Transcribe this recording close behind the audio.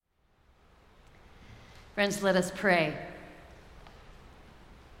Friends, let us pray.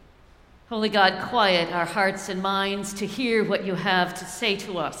 Holy God, quiet our hearts and minds to hear what you have to say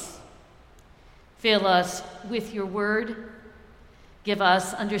to us. Fill us with your word. Give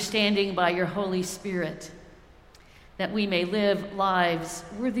us understanding by your Holy Spirit, that we may live lives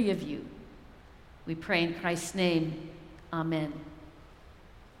worthy of you. We pray in Christ's name. Amen.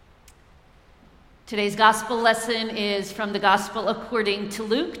 Today's gospel lesson is from the Gospel according to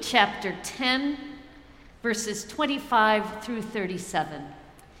Luke, chapter 10, verses 25 through 37.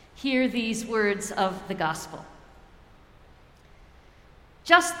 Hear these words of the gospel.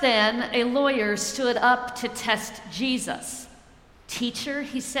 Just then, a lawyer stood up to test Jesus. "Teacher,"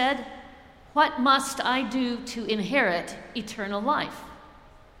 he said, "what must I do to inherit eternal life?"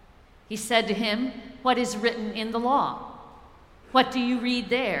 He said to him, "What is written in the law? What do you read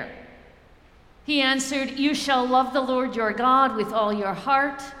there?" He answered, "You shall love the Lord your God with all your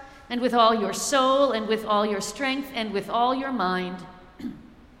heart, and with all your soul, and with all your strength, and with all your mind,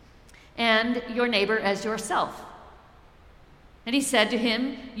 and your neighbor as yourself." And he said to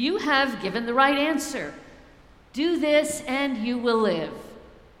him, "You have given the right answer. Do this and you will live."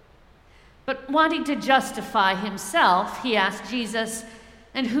 But wanting to justify himself, he asked Jesus,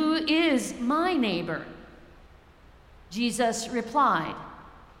 "And who is my neighbor?" Jesus replied,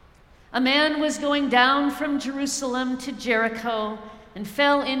 "A man was going down from Jerusalem to Jericho and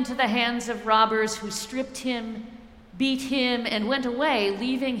fell into the hands of robbers who stripped him, beat him, and went away,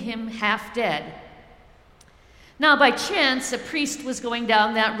 leaving him half dead. Now by chance a priest was going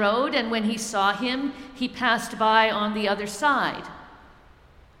down that road, and when he saw him, he passed by on the other side.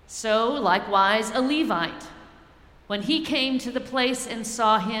 So likewise a Levite, when he came to the place and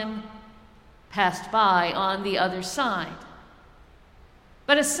saw him, passed by on the other side.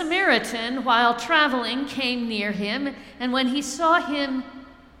 But a Samaritan, while traveling, came near him, and when he saw him,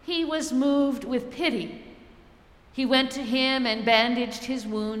 he was moved with pity. He went to him and bandaged his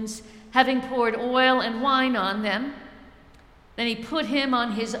wounds, having poured oil and wine on them. Then he put him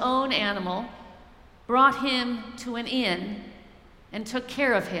on his own animal, brought him to an inn, and took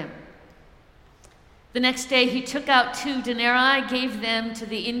care of him. The next day he took out 2 denarii, gave them to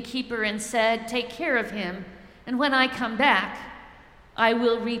the innkeeper, and said, 'Take care of him, and when I come back, I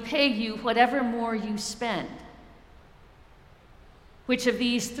will repay you whatever more you spend.' Which of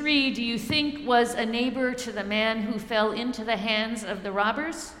these 3 do you think was a neighbor to the man who fell into the hands of the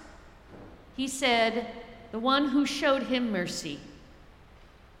robbers?" He said, "The one who showed him mercy."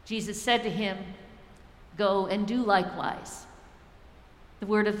 Jesus said to him, "Go and do likewise." The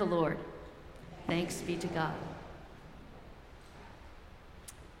word of the Lord. Thanks be to God.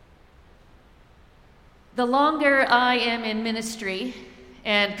 The longer I am in ministry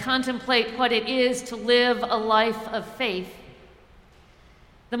and contemplate what it is to live a life of faith,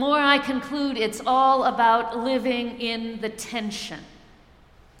 the more I conclude it's all about living in the tension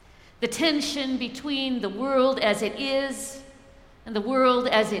between the world as it is and the world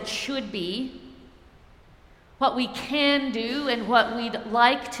as it should be, what we can do and what we'd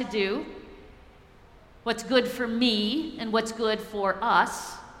like to do, what's good for me and what's good for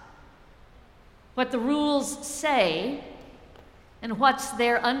us, what the rules say, and what's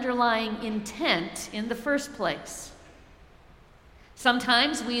their underlying intent in the first place.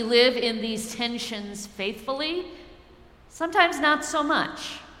 Sometimes we live in these tensions faithfully, sometimes not so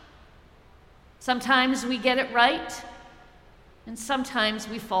much. Sometimes we get it right, and sometimes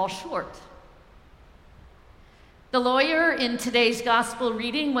we fall short. The lawyer in today's gospel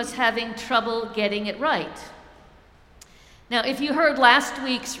reading was having trouble getting it right. Now, if you heard last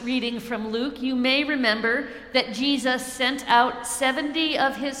week's reading from Luke, you may remember that Jesus sent out 70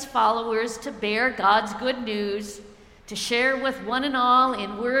 of his followers to bear God's good news, to share with one and all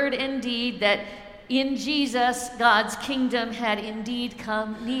in word and deed that in Jesus, God's kingdom had indeed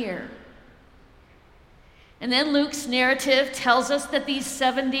come near. And then Luke's narrative tells us that these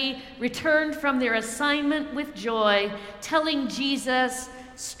 70 returned from their assignment with joy, telling Jesus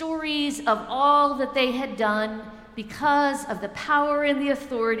stories of all that they had done because of the power and the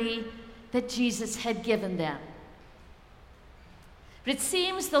authority that Jesus had given them. But it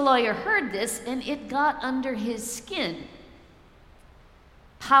seems the lawyer heard this and it got under his skin.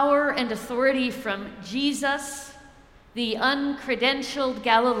 Power and authority from Jesus, the uncredentialed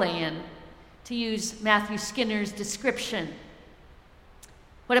Galilean, to use Matthew Skinner's description.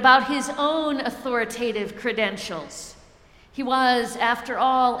 What about his own authoritative credentials? He was, after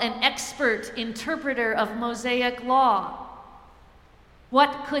all, an expert interpreter of Mosaic law.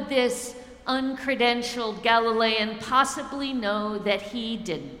 What could this uncredentialed Galilean possibly know that he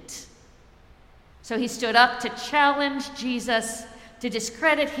didn't? So he stood up to challenge Jesus, to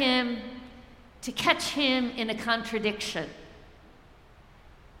discredit him, to catch him in a contradiction.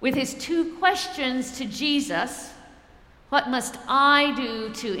 With his two questions to Jesus, what must I do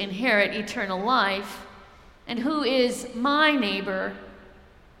to inherit eternal life? And who is my neighbor?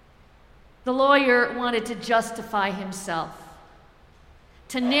 The lawyer wanted to justify himself,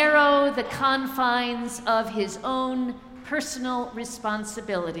 to narrow the confines of his own personal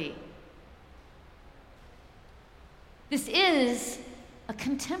responsibility. This is a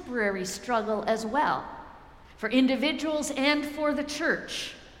contemporary struggle as well, for individuals and for the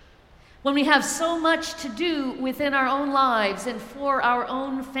church. When we have so much to do within our own lives and for our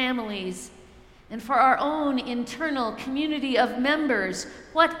own families and for our own internal community of members,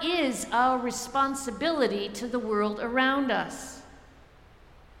 what is our responsibility to the world around us?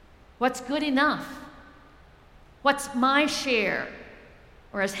 What's good enough? What's my share?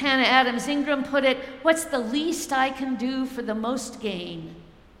 Or as Hannah Adams Ingram put it, what's the least I can do for the most gain?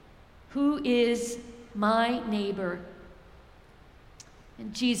 Who is my neighbor?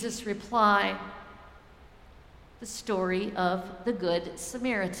 And Jesus replied, the story of the Good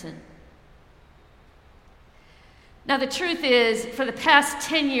Samaritan. Now, the truth is, for the past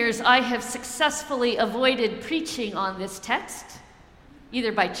 10 years, I have successfully avoided preaching on this text,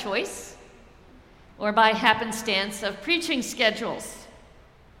 either by choice or by happenstance of preaching schedules.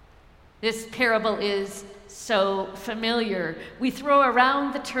 This parable is so familiar. We throw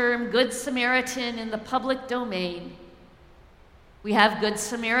around the term Good Samaritan in the public domain. We have Good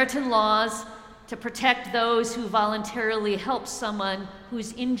Samaritan laws to protect those who voluntarily help someone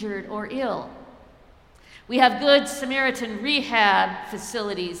who's injured or ill. We have Good Samaritan rehab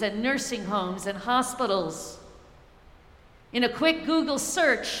facilities and nursing homes and hospitals. In a quick Google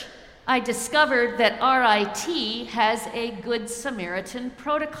search, I discovered that RIT has a Good Samaritan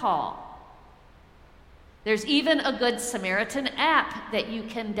protocol. There's even a Good Samaritan app that you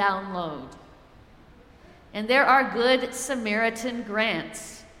can download. And there are Good Samaritan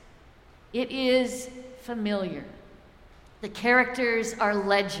grants. It is familiar. The characters are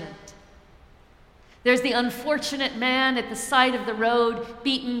legend. There's the unfortunate man at the side of the road,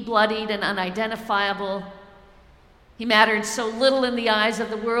 beaten, bloodied, and unidentifiable. He mattered so little in the eyes of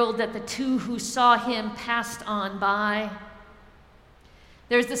the world that the two who saw him passed on by.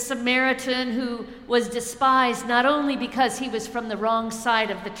 There's the Samaritan who was despised not only because he was from the wrong side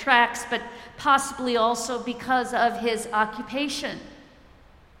of the tracks, but possibly also because of his occupation.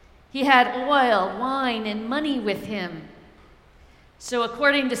 He had oil, wine, and money with him. So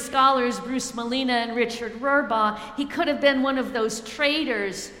according to scholars Bruce Molina and Richard Rohrbaugh, he could have been one of those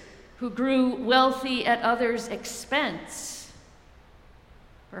traders who grew wealthy at others' expense.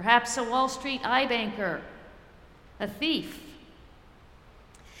 Perhaps a Wall Street eye banker, a thief.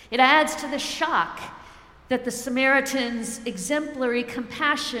 It adds to the shock that the Samaritan's exemplary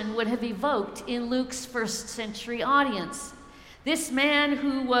compassion would have evoked in Luke's first century audience. This man,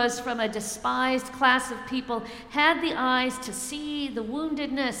 who was from a despised class of people, had the eyes to see the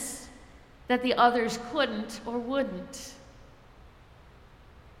woundedness that the others couldn't or wouldn't.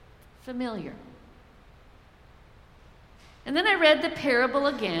 Familiar. And then I read the parable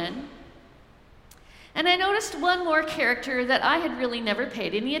again, and I noticed one more character that I had really never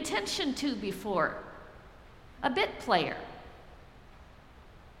paid any attention to before. A bit player.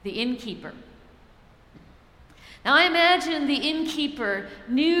 The innkeeper. Now I imagine the innkeeper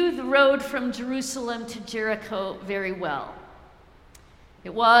knew the road from Jerusalem to Jericho very well.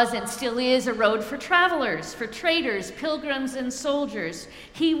 It was and still is a road for travelers, for traders, pilgrims, and soldiers.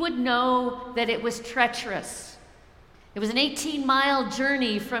 He would know that it was treacherous. It was an 18-mile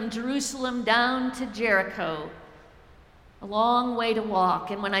journey from Jerusalem down to Jericho. A long way to walk.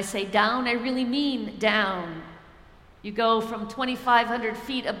 And when I say down, I really mean down. You go from 2,500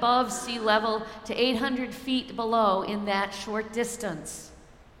 feet above sea level to 800 feet below in that short distance.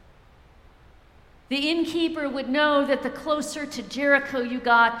 The innkeeper would know that the closer to Jericho you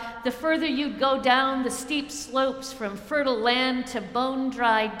got, the further you'd go down the steep slopes from fertile land to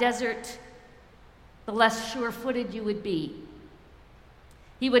bone-dry desert, the less sure-footed you would be.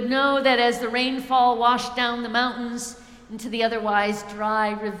 He would know that as the rainfall washed down the mountains into the otherwise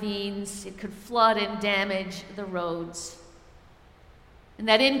dry ravines, it could flood and damage the roads. And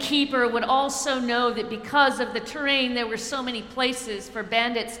that innkeeper would also know that because of the terrain, there were so many places for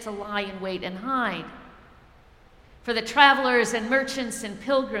bandits to lie in wait and hide. For the travelers and merchants and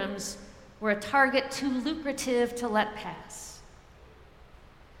pilgrims were a target too lucrative to let pass.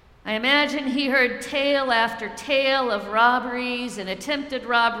 I imagine he heard tale after tale of robberies and attempted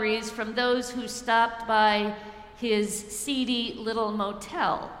robberies from those who stopped by his seedy little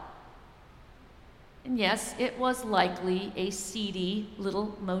motel. And yes, it was likely a seedy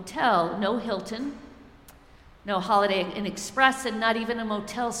little motel. No Hilton, no Holiday Inn Express, and not even a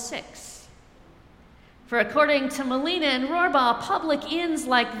Motel 6. For according to Molina and Rohrbaugh, public inns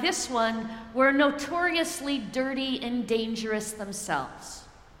like this one were notoriously dirty and dangerous themselves.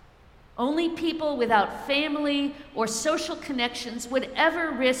 Only people without family or social connections would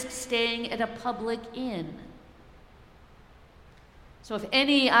ever risk staying at a public inn. So if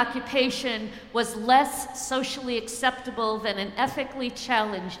any occupation was less socially acceptable than an ethically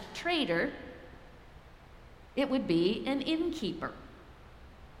challenged trader, it would be an innkeeper.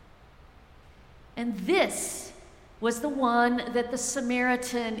 And this was the one that the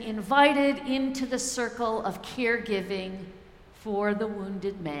Samaritan invited into the circle of caregiving for the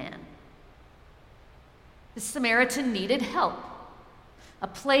wounded man. The Samaritan needed help, a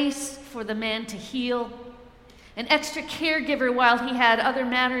place for the man to heal, an extra caregiver while he had other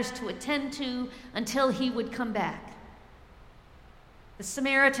matters to attend to until he would come back. The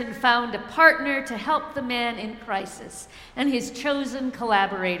Samaritan found a partner to help the man in crisis, and his chosen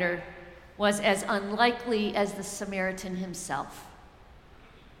collaborator was as unlikely as the Samaritan himself.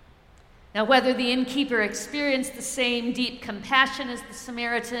 Now, whether the innkeeper experienced the same deep compassion as the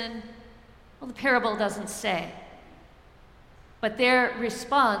Samaritan, well, the parable doesn't say. But their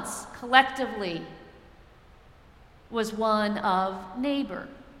response collectively was one of neighbor.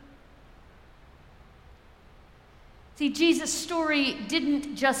 See, Jesus' story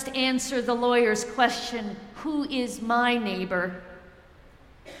didn't just answer the lawyer's question, who is my neighbor?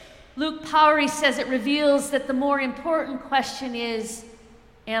 Luke Powery says it reveals that the more important question is,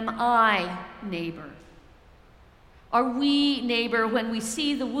 am I neighbor? Are we neighbor when we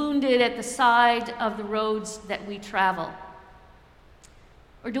see the wounded at the side of the roads that we travel?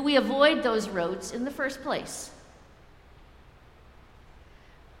 Or do we avoid those roads in the first place?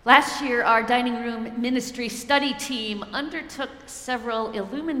 Last year, our dining room ministry study team undertook several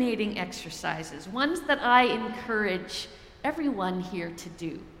illuminating exercises, ones that I encourage everyone here to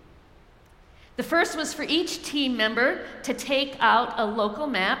do. The first was for each team member to take out a local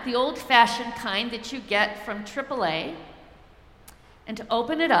map, the old-fashioned kind that you get from AAA, and to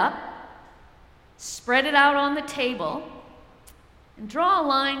open it up, spread it out on the table, and draw a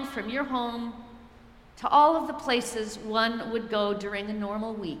line from your home to all of the places one would go during a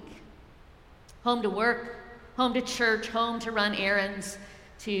normal week. Home to work, home to church, home to run errands,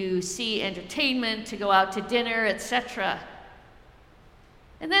 to see entertainment, to go out to dinner, etc.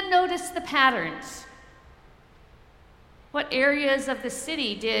 And then notice the patterns. What areas of the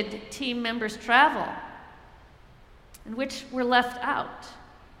city did team members travel? And which were left out?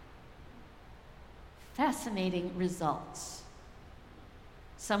 Fascinating results.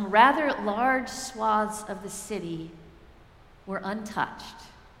 Some rather large swaths of the city were untouched.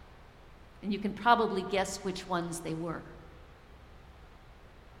 And you can probably guess which ones they were.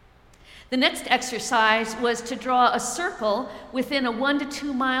 The next exercise was to draw a circle within a 1 to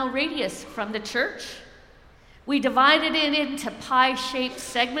 2 mile radius from the church. We divided it into pie-shaped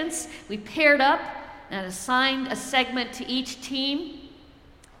segments. We paired up and assigned a segment to each team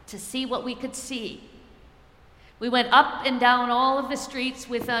to see what we could see. We went up and down all of the streets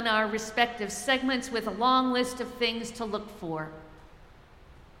within our respective segments with a long list of things to look for.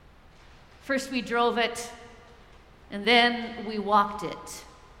 First we drove it, and then we walked it.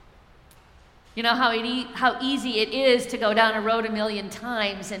 You know how easy it is to go down a road a million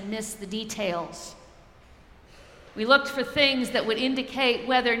times and miss the details. We looked for things that would indicate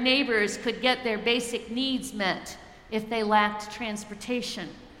whether neighbors could get their basic needs met if they lacked transportation.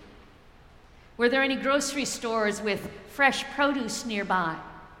 Were there any grocery stores with fresh produce nearby?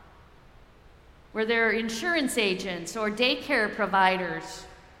 Were there insurance agents or daycare providers,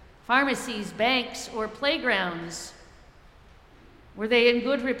 pharmacies, banks, or playgrounds? Were they in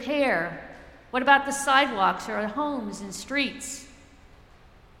good repair? What about the sidewalks or homes and streets?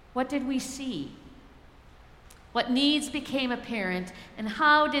 What did we see? What needs became apparent, and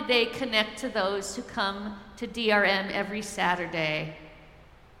how did they connect to those who come to DRM every Saturday?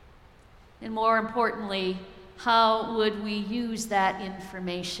 And more importantly, how would we use that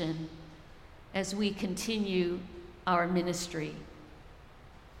information as we continue our ministry?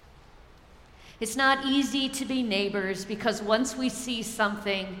 It's not easy to be neighbors because once we see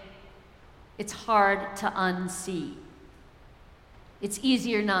something, it's hard to unsee. It's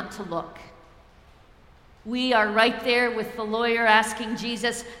easier not to look. We are right there with the lawyer asking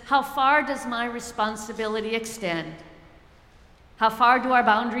Jesus, how far does my responsibility extend? How far do our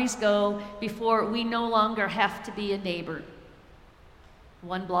boundaries go before we no longer have to be a neighbor?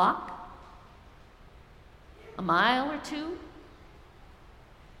 1 block? A mile or 2?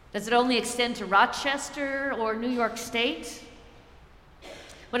 Does it only extend to Rochester or New York State?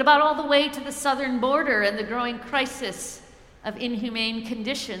 What about all the way to the southern border and the growing crisis of inhumane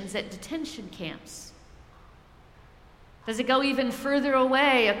conditions at detention camps? Does it go even further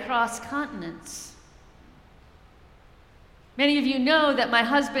away across continents? Many of you know that my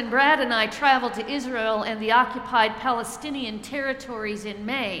husband Brad and I traveled to Israel and the occupied Palestinian territories in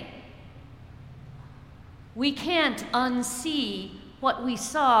May. We can't unsee what we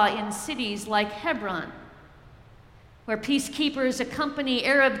saw in cities like Hebron, where peacekeepers accompany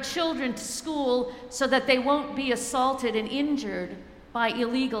Arab children to school so that they won't be assaulted and injured by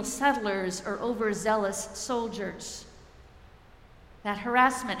illegal settlers or overzealous soldiers. That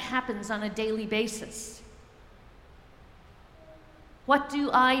harassment happens on a daily basis. What do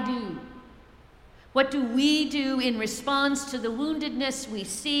I do? What do we do in response to the woundedness we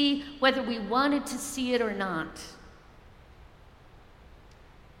see, whether we wanted to see it or not?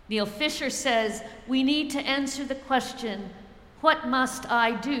 Neil Fisher says, we need to answer the question, what must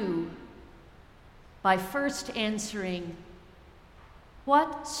I do? By first answering,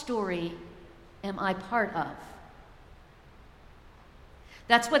 what story am I part of?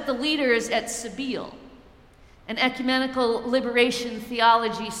 That's what the leaders at Sabeel, an ecumenical liberation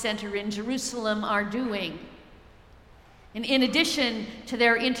theology center in Jerusalem, are doing. And in addition to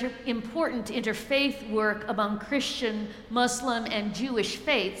their important interfaith work among Christian, Muslim, and Jewish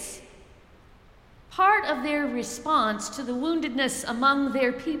faiths, part of their response to the woundedness among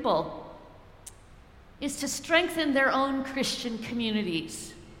their people is to strengthen their own Christian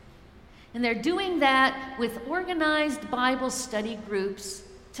communities. And they're doing that with organized Bible study groups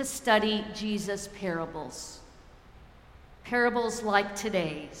to study Jesus' parables like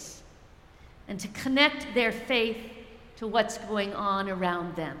today's, and to connect their faith to what's going on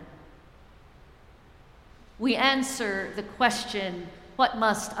around them. We answer the question, what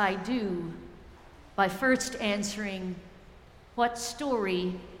must I do? By first answering, what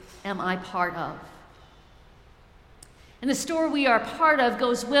story am I part of? And the story we are part of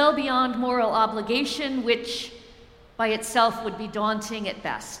goes well beyond moral obligation, which by itself would be daunting at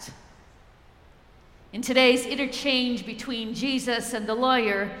best. In today's interchange between Jesus and the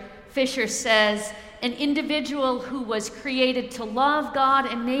lawyer, Fisher says, an individual who was created to love God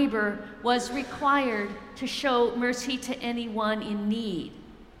and neighbor was required to show mercy to anyone in need.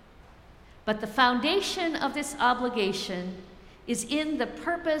 But the foundation of this obligation is in the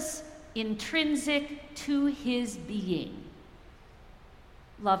purpose intrinsic to his being,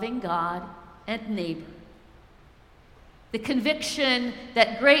 loving God and neighbor. The conviction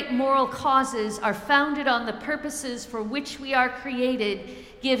that great moral causes are founded on the purposes for which we are created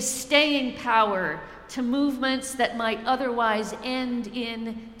gives staying power to movements that might otherwise end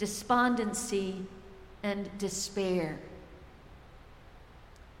in despondency and despair.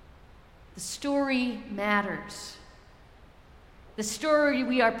 The story matters. The story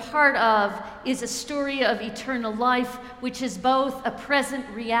we are part of is a story of eternal life, which is both a present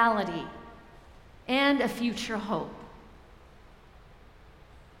reality and a future hope.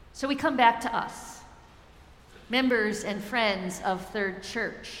 So we come back to us, members and friends of Third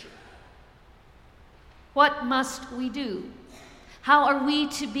Church. What must we do? How are we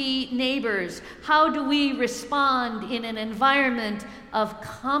to be neighbors? How do we respond in an environment of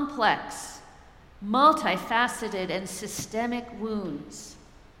complex, multifaceted, and systemic wounds?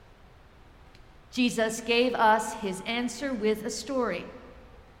 Jesus gave us his answer with a story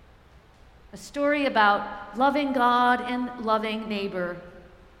about loving God and loving neighbor.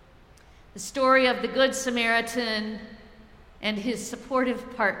 The story of the Good Samaritan and his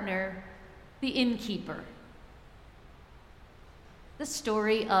supportive partner, the innkeeper. The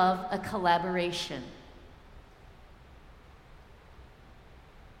story of a collaboration.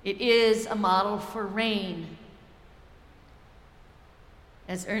 It is a model for rain.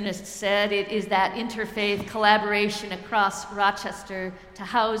 As Ernest said, it is that interfaith collaboration across Rochester to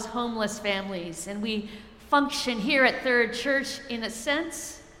house homeless families. And we function here at Third Church, in a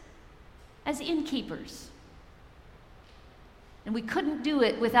sense, as innkeepers. And we couldn't do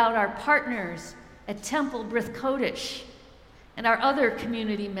it without our partners at Temple Brith Kodesh and our other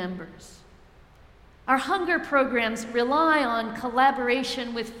community members. Our hunger programs rely on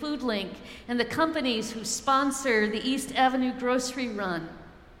collaboration with FoodLink and the companies who sponsor the East Avenue Grocery Run.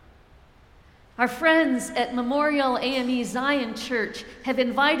 Our friends at Memorial AME Zion Church have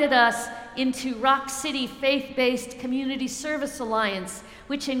invited us into Rock City Faith-Based Community Service Alliance,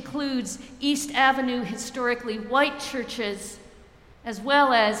 which includes East Avenue historically white churches, as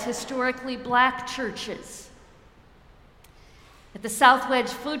well as historically black churches. At the South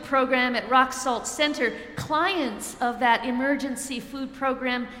Wedge Food Program at Rock Salt Center, clients of that emergency food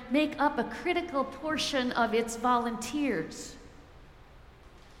program make up a critical portion of its volunteers.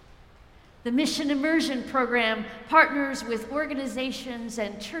 The Mission Immersion Program partners with organizations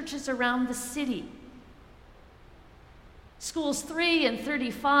and churches around the city. Schools 3 and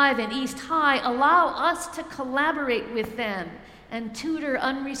 35 and East High allow us to collaborate with them and tutor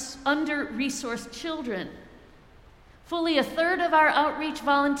under-resourced children. Fully a third of our outreach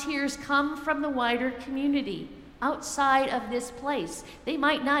volunteers come from the wider community outside of this place. They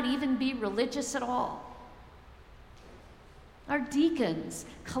might not even be religious at all. Our deacons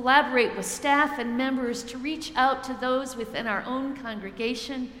collaborate with staff and members to reach out to those within our own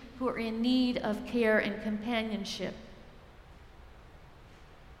congregation who are in need of care and companionship.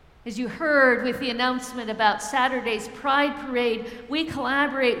 As you heard with the announcement about Saturday's Pride Parade, we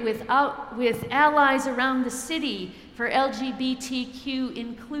collaborate with allies around the city for LGBTQ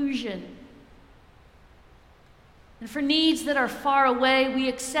inclusion. And for needs that are far away, we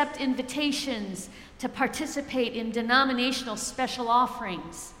accept invitations to participate in denominational special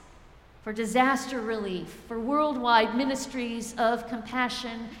offerings for disaster relief, for worldwide ministries of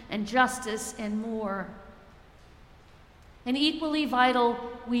compassion and justice, and more. And equally vital,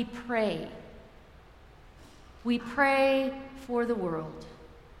 we pray. We pray for the world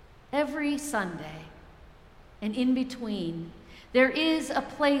every Sunday, and in between. There is a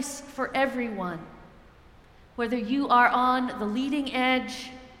place for everyone, whether you are on the leading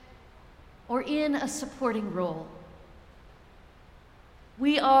edge or in a supporting role.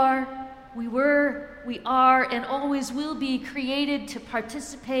 We are, and always will be created to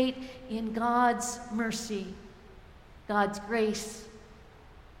participate in God's mercy, God's grace,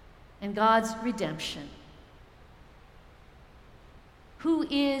 and God's redemption. Who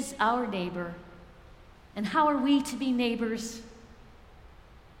is our neighbor, and how are we to be neighbors?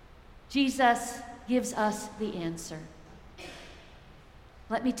 Jesus gives us the answer.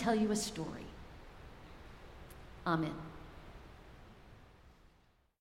 Let me tell you a story. Amen.